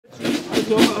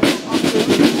So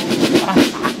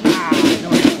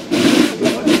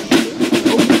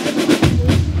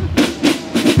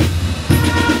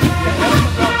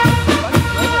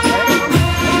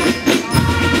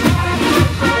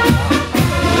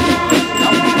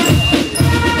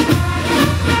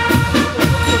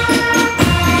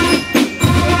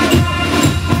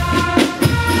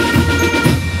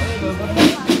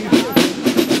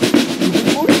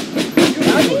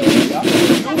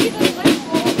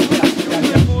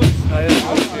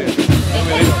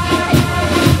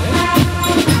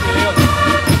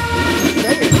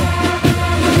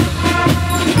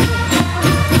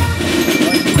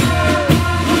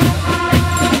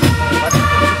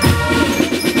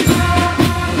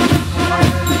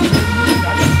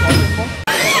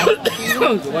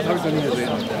was habe ich noch nie gesehen.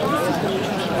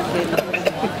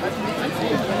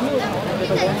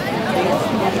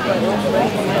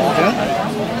 Ja?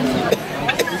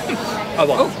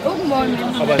 Aber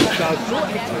es sah so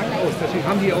exakt aus, deswegen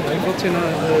haben die auch einen 14er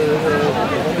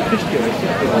gekriegt hier.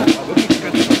 War wirklich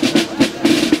ganz toll.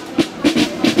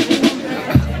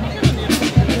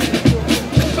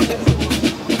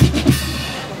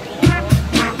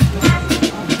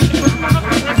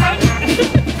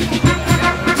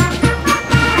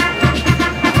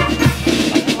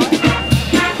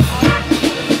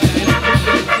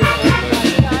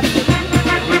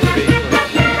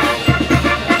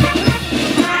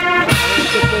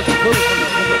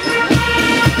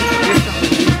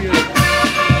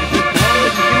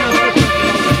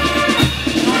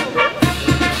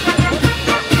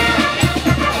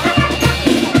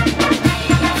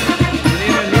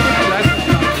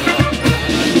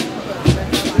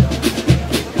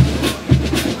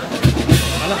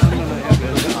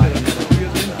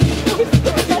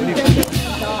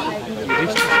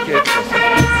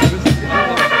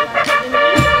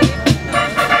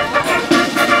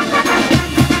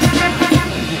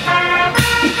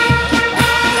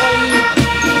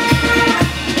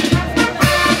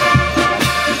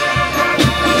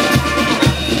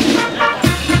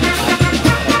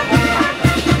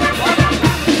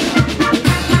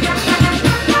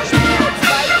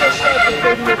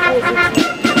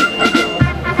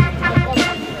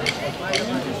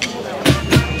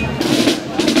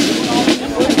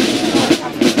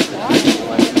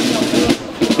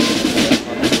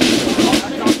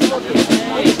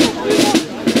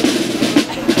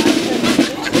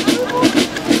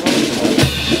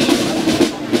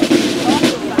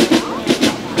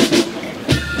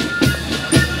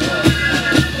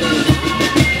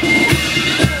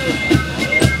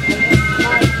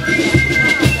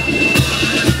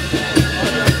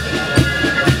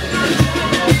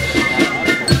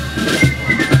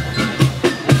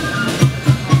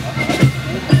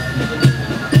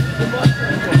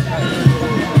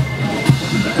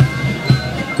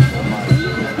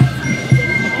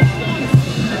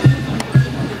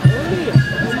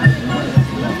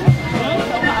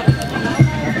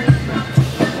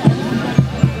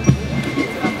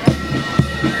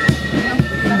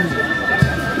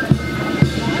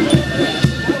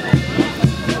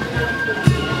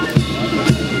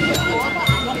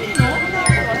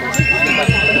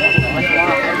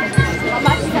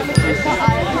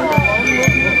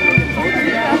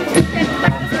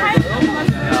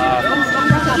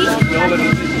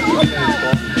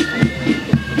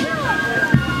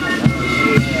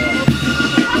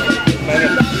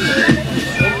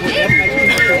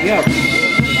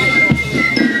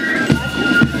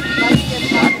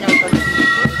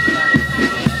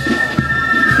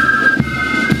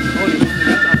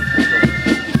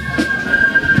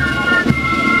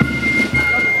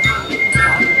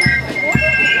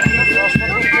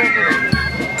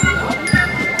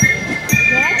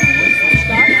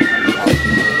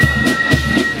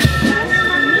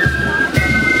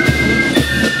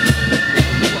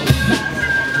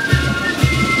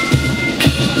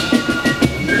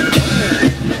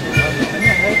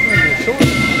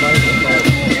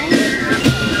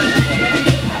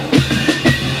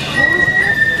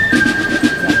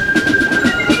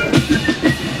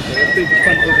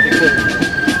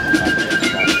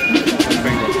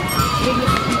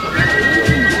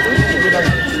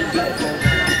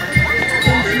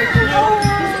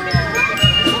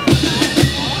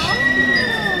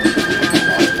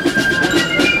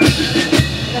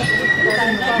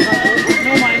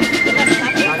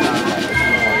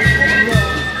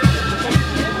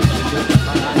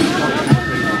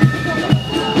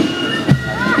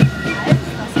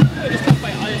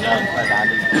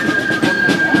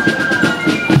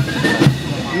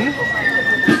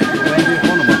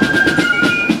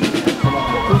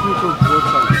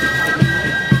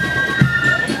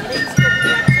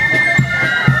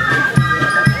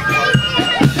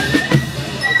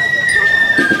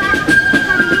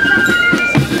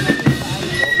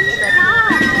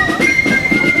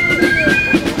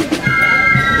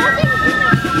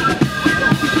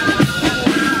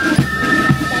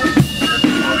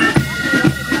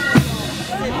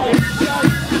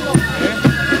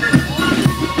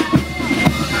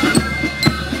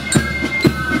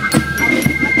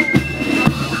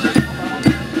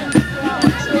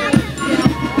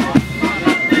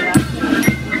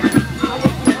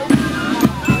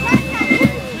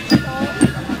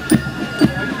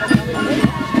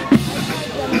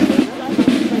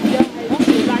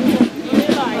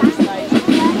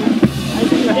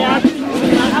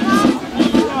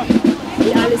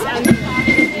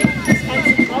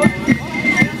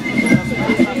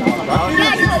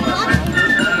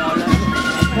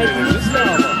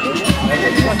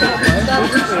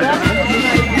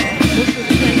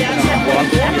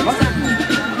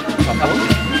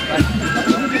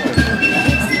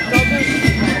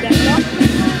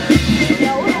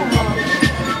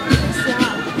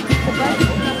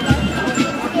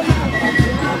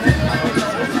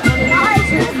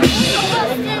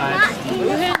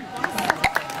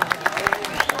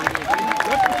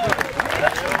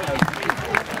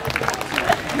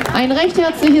 Ein recht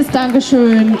herzliches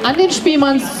Dankeschön an den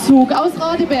Spielmannszug aus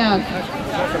Radeberg.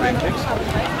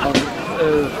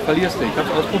 Verlierst du. Ich habe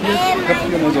es ausprobiert, ich habe es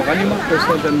hier mal so rangemacht, das ist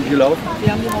halt dann gelaufen.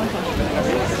 Wir haben die Mondtasche.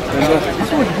 Dann sagst du,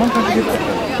 wieso, die Mondtasche geht auch.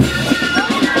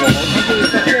 Aber Mondtasche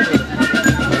ist verkehrt.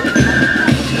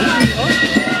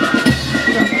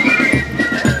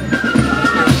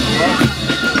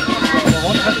 Aber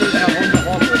Mondtasche ist ja runde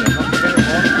Horn, oder? Macht keine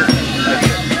Horn.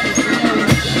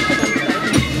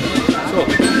 So.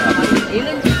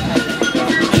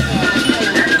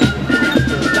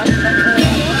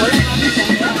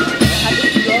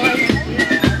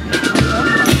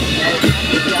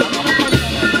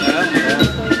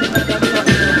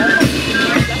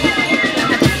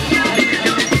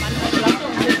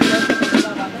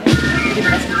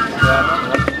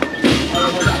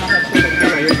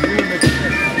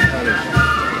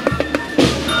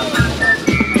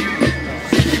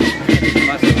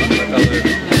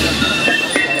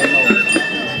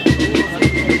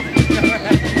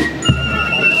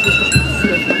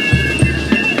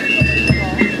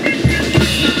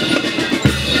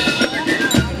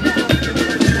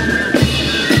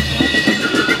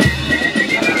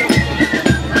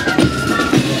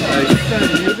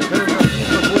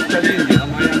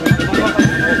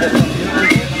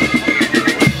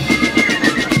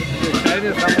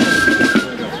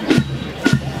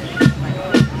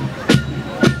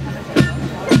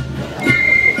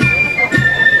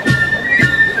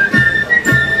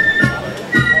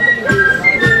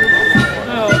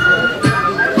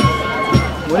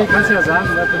 Juni, kannst du ja sagen,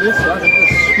 was du willst, was? Das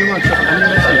Spielmannszug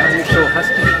angemessen, ja, nicht so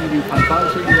hastig wie die Fanfaren,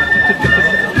 so tipp, tipp, tipp,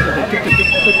 tipp, tipp, tipp,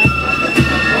 tipp, tipp.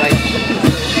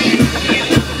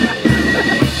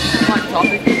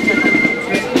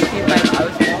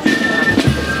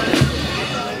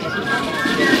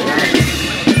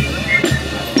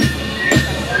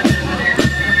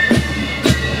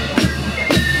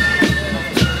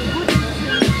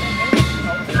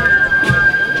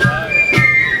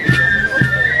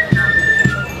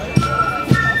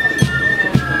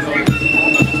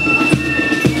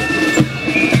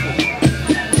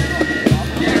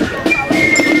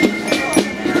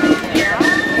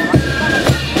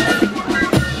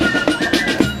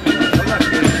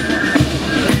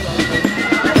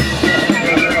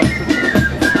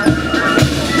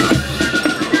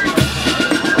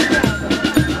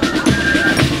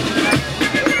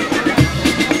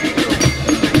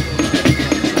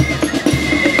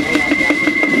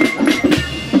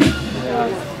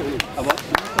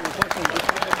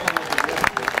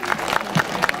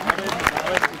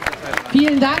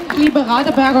 Vielen Dank, liebe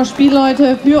Radeberger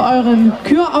Spielleute, für euren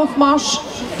Küraufmarsch.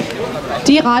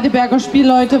 Die Radeberger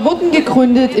Spielleute wurden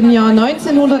gegründet im Jahr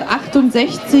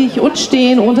 1968 und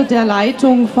stehen unter der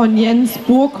Leitung von Jens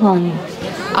Burkon.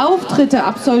 Auftritte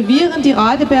absolvieren die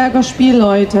Radeberger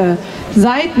Spielleute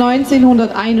seit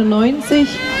 1991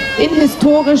 in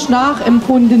historisch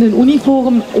nachempfundenen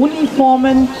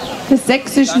Uniformen des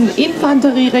Sächsischen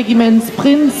Infanterieregiments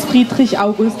Prinz Friedrich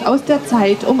August aus der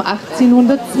Zeit um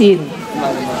 1810.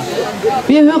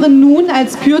 Wir hören nun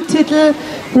als Kürtitel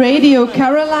Radio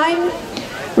Caroline.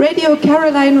 Radio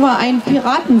Caroline war ein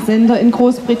Piratensender in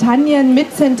Großbritannien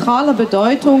mit zentraler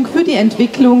Bedeutung für die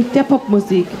Entwicklung der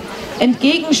Popmusik.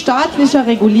 Entgegen staatlicher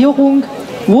Regulierung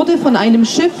wurde von einem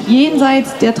Schiff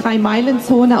jenseits der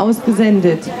 3-Meilen-Zone aus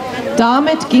gesendet.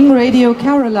 Damit ging Radio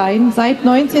Caroline seit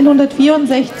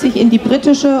 1964 in die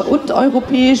britische und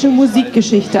europäische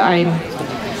Musikgeschichte ein.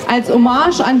 Als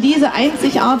Hommage an diese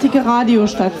einzigartige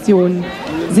Radiostation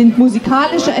sind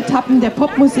musikalische Etappen der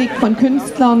Popmusik von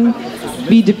Künstlern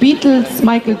wie The Beatles,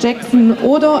 Michael Jackson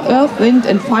oder Earth, Wind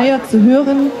and Fire zu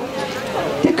hören.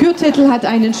 Der Kürtitel hat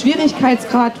einen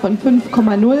Schwierigkeitsgrad von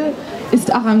 5,0,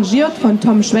 ist arrangiert von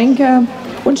Tom Schwenke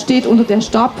und steht unter der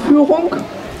Stabführung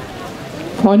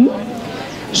von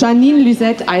Janine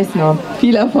Lisette Eisner.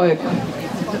 Viel Erfolg!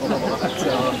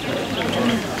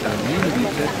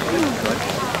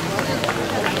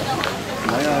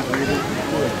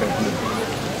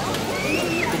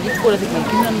 Ich bin froh, dass ich meinen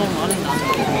Kindern normale Namen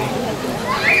gebe.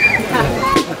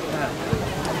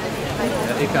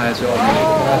 Ja, Eka heißt ja auch nicht.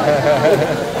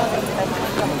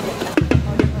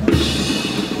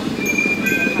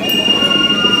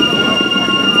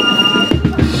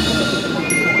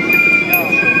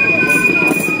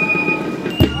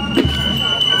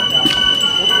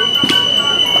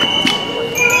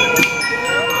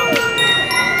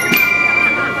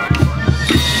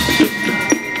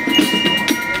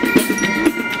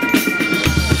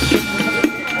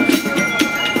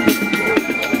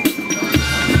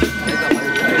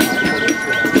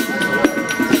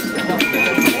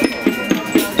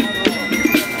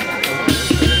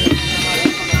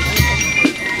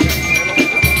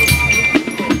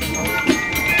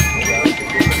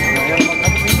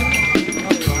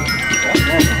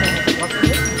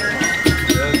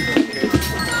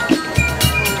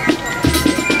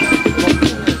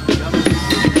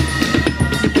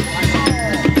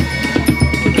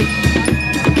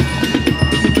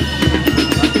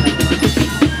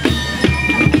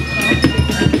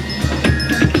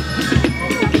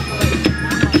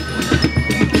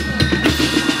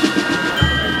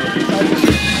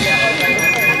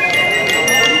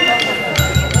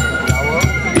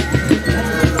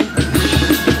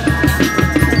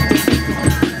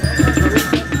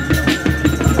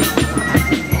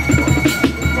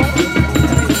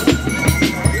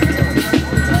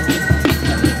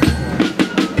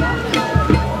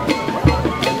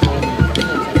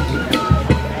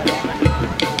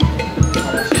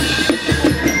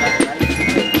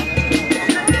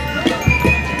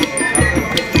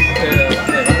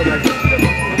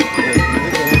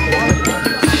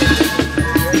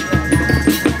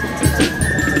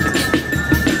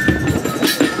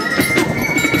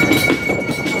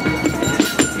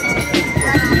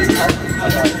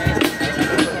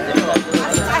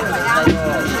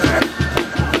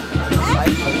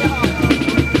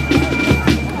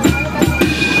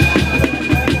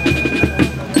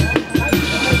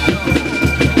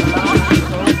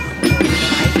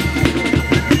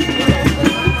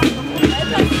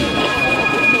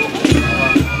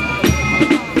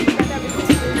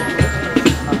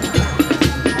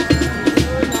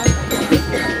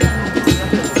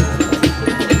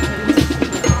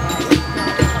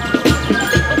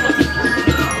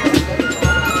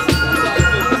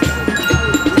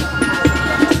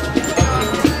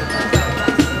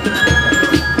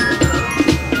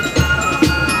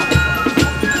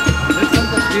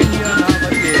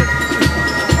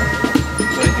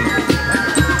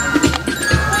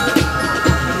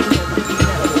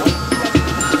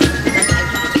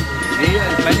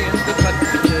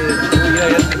 ja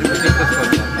jetzt nicht unbedingt das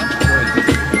Konzept.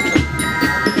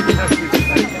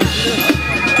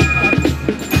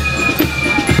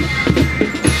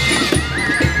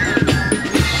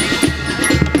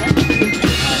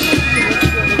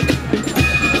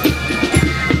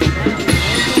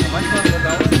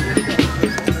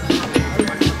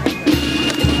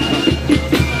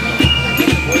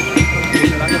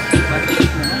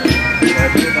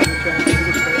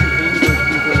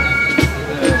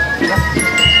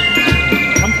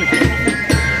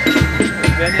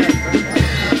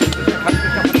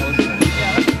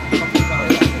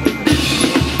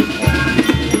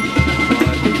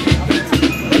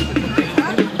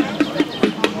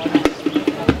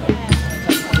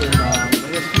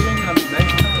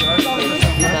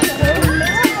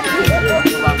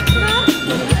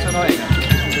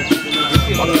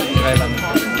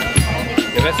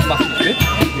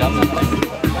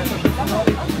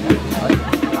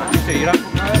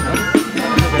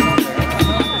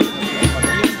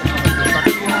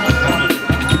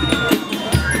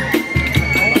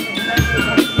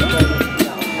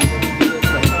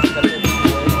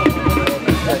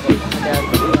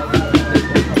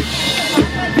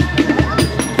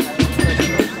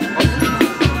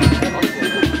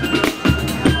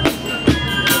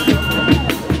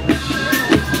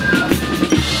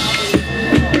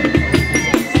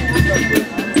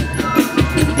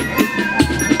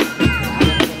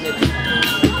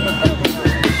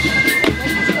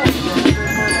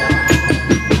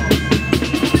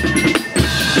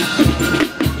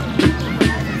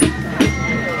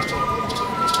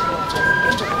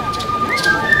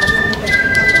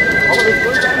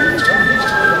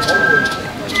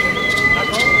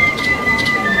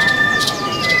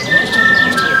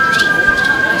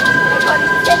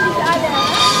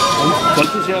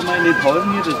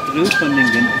 Von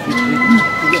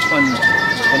den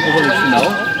von Oberlich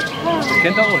hinaus. Das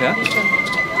kennt ihr auch, ja?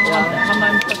 Ja, haben wir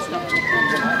im Potsdam.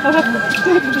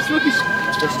 Das ist wirklich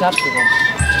Der Stadt sogar.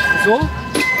 so,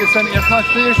 ist dann erstmal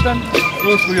Stillstand,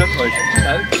 los rührt euch.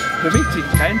 Da bewegt sich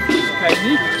kein Fuß, kein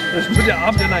Nicht, das ist nur der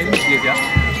Arm, der nach hinten geht, ja?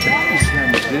 Das ist ja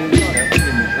ein Bild.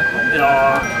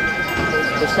 Ja.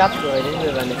 Der Stadt sogar, den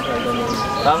wir nicht mehr übernehmen.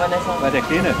 War man das auch? Bei der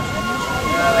Kleine. Ja,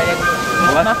 weil der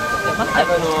macht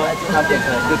einfach nur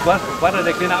Abwechslung. Das war da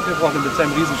der Kleine abgebrochen mit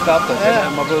seinem riesen Stab. Das ja.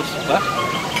 Mal bloß, was?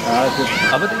 Ja,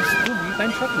 aber das ist so wie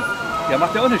sein Schatten. Der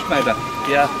macht ja auch nicht weiter.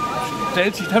 Der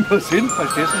stellt sich dann bloß hin,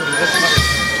 verstehst du? Den Rest macht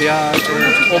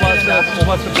der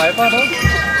oberste Beifahrer.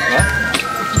 Ja?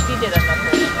 Wie steht der dann nach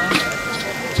vorne?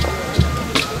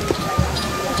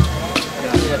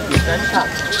 Ja, das ist ein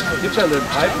Schatz. Es gibt ja einen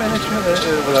Pipe-Manager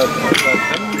oder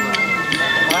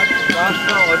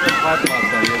Master und ein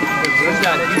Pipe-Master. Das sind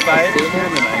ja die beiden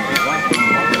Filmen eigentlich, wa?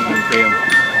 Im Museum.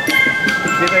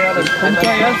 Seht ihr ja, das kommt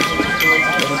ja erst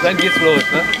und dann geht's los,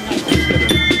 ne? Das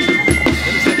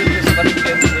ist ja das, was ich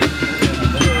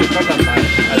in Schottland mal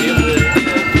erleben will.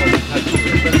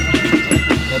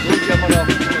 Da tue ich ja immer noch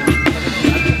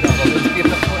aber es geht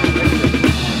nach vorne weg.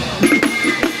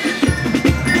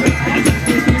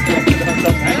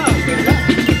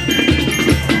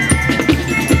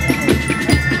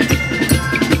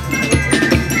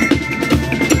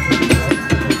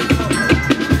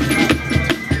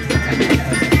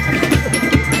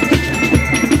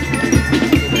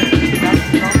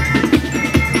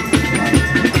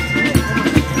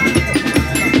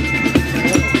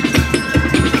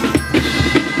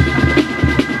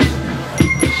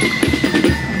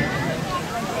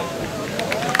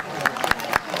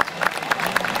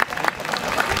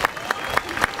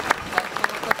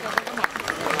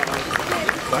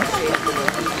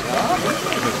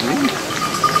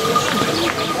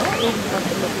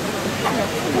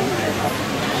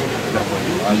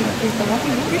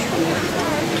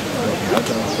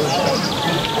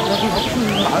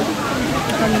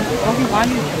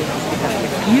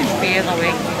 Viel später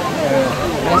weg.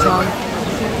 Also,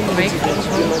 weg.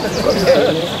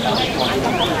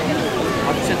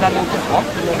 Habt ihr dann noch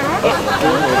gefragt?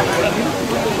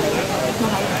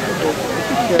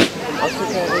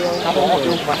 Aber auch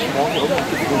irgendwas morgen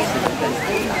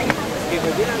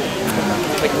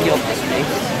bei mir auf das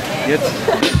nächste. Jetzt.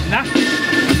 Na?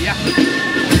 Ja.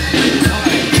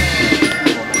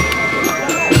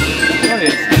 So,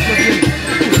 jetzt.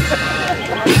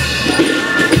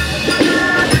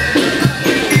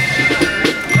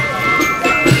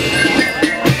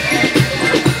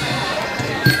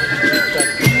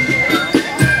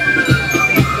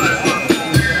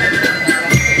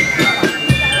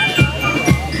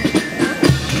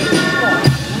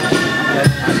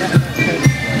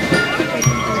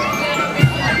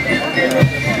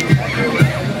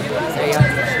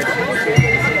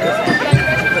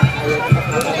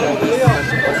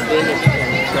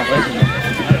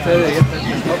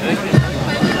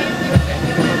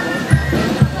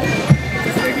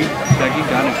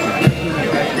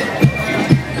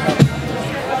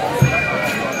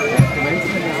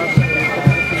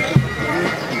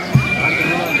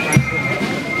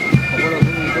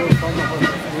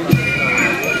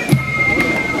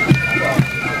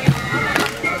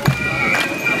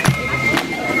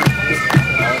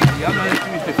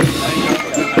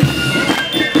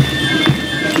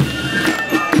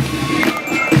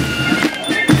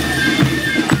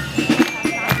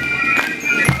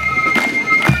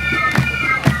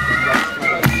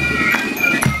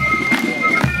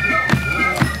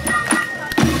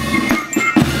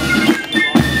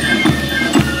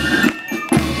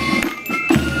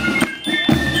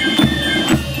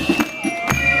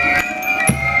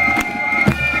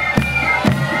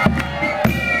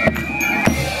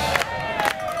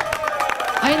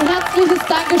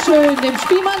 Dankeschön dem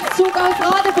Spielmannszug aus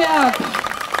Radeberg.